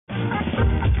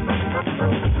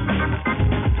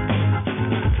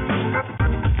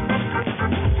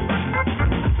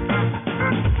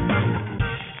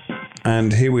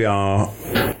And here we are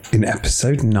in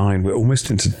episode 9. We're almost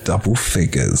into double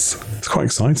figures. It's quite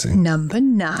exciting. Number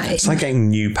 9. It's like getting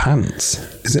new pants.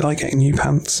 Is it like getting new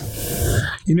pants?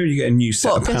 You know, you get a new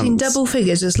set of pants. Getting double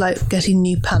figures is like getting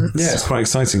new pants. Yeah, it's quite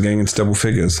exciting getting into double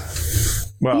figures.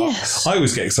 Well, yes. I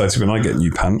always get excited when I get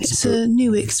new pants. It's a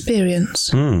new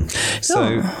experience.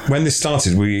 So when this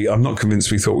started, I'm not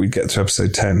convinced we thought we'd get to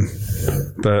episode 10.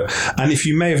 And if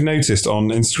you may have noticed on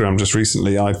Instagram just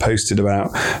recently, I posted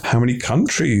about how many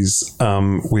countries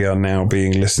we are now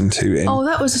being listened to in. Oh,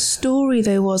 that was a story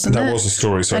though, wasn't it? That was a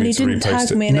story, so I need to repost it. And you didn't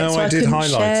tag me in it, so I did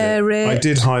highlight it. I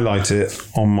did highlight it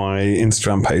on my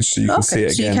Instagram page, so you can see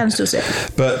it again. So you can still see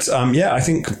it. But I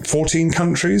think 14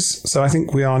 countries. So I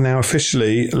think we are now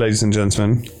officially, ladies and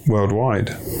gentlemen, worldwide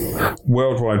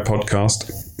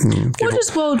podcast. What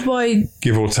is worldwide?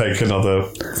 Give or take another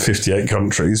 58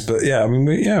 countries. But yeah, I mean,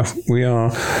 we are.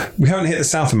 We haven't hit the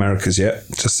South Americas yet,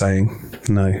 just saying.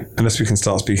 No, unless we can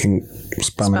start speaking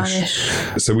Spanish.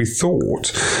 So we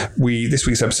thought this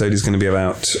week's episode is going to be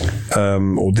about,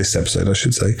 or this episode I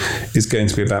should say, is going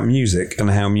to be about music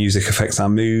and how music affects our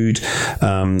mood,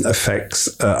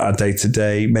 affects our day to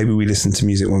day. Maybe we listen to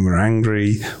music when we're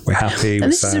angry, we're happy, and we're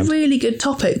this sad. is a really good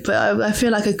topic, but I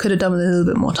feel like I could have done with a little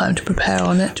bit more time to prepare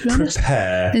on it, to be honest.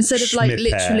 Instead of like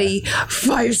literally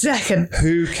 5 seconds.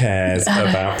 Who cares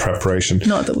about preparation?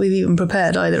 Not that we've even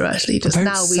prepared either, actually. Just Don't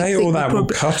now we say think all that. We'll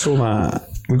cut all that.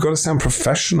 We've got to sound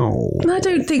professional. I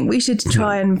don't think we should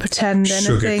try and pretend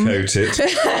anything. Sugarcoat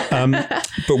it.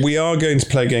 But we are going to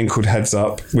play a game called Heads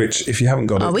Up, which if you haven't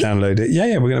got it, download it.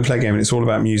 Yeah, we're going to play a game and it's all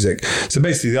about music. So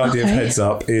basically the idea of Heads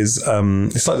Up is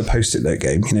it's like the Post-it note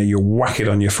game. You know, you whack it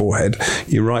on your forehead,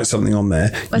 you write something on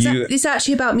there. It's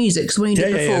actually about music, because when you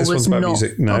did before this was about not.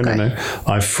 Music. No.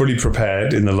 I've fully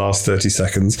prepared in the last 30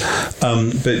 seconds.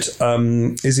 But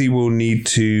Izzy will need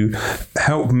to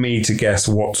help me to guess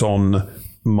what's on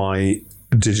my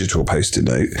digital Post-it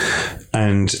note,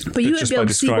 but you won't be able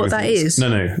to see what that is. No,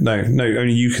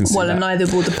 only you can see that. And neither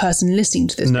will the person listening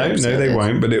to this. No, they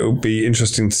won't, but it will be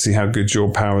interesting to see how good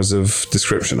your powers of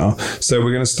description are. So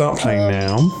we're going to start playing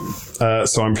now.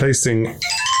 So I'm placing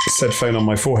said phone on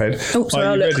my forehead.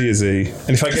 Are you ready, Izzy? And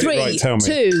if I get it right, tell me.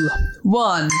 3, 2,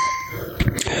 1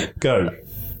 Go.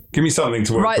 Give me something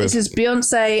to work with. Right, this is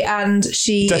Beyonce, and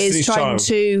she is trying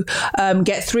to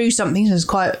get through something. So it's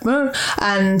quite,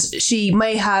 and she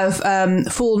may have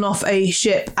fallen off a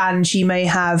ship, and she may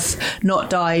have not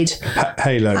died.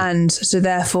 Halo. And so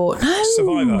therefore, no.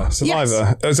 Survivor.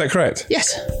 Yes. Oh, is that correct?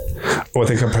 Yes. Oh, I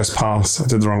think I pressed pass. I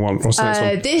did the wrong one. What's the next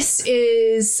one? This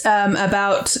is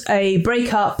about a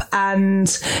breakup, and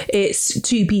it's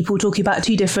two people talking about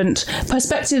two different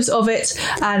perspectives of it.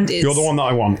 And it's, you're the one that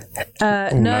I want.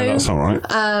 No, that's not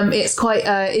right. It's quite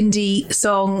an indie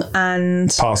song, and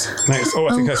pass. Next.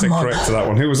 I think I said correct to that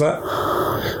one. Who was that?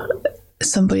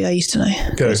 Somebody I used to know.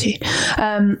 Go.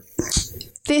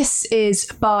 This is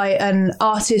by an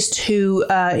artist who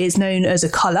is known as A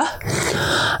Colour,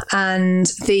 and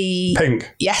the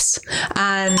Pink. Yes,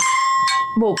 and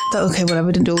well, okay,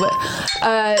 whatever. Didn't do all of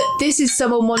it. This is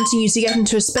someone wanting you to get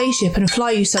into a spaceship and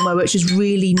fly you somewhere which is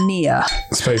really near.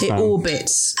 Spaceman. It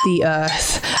orbits the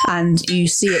Earth, and you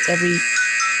see it every.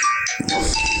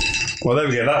 Well, there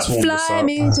we go. That's warmed us up. Fly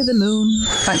me to the moon.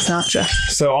 Thanks, Sinatra.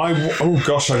 So I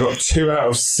got 2 out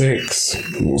of 6.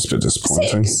 That's a bit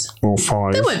disappointing. 6? Or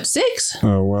 5. There weren't 6.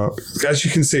 Oh, well. As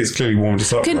you can see, it's clearly warmed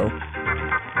us up, though.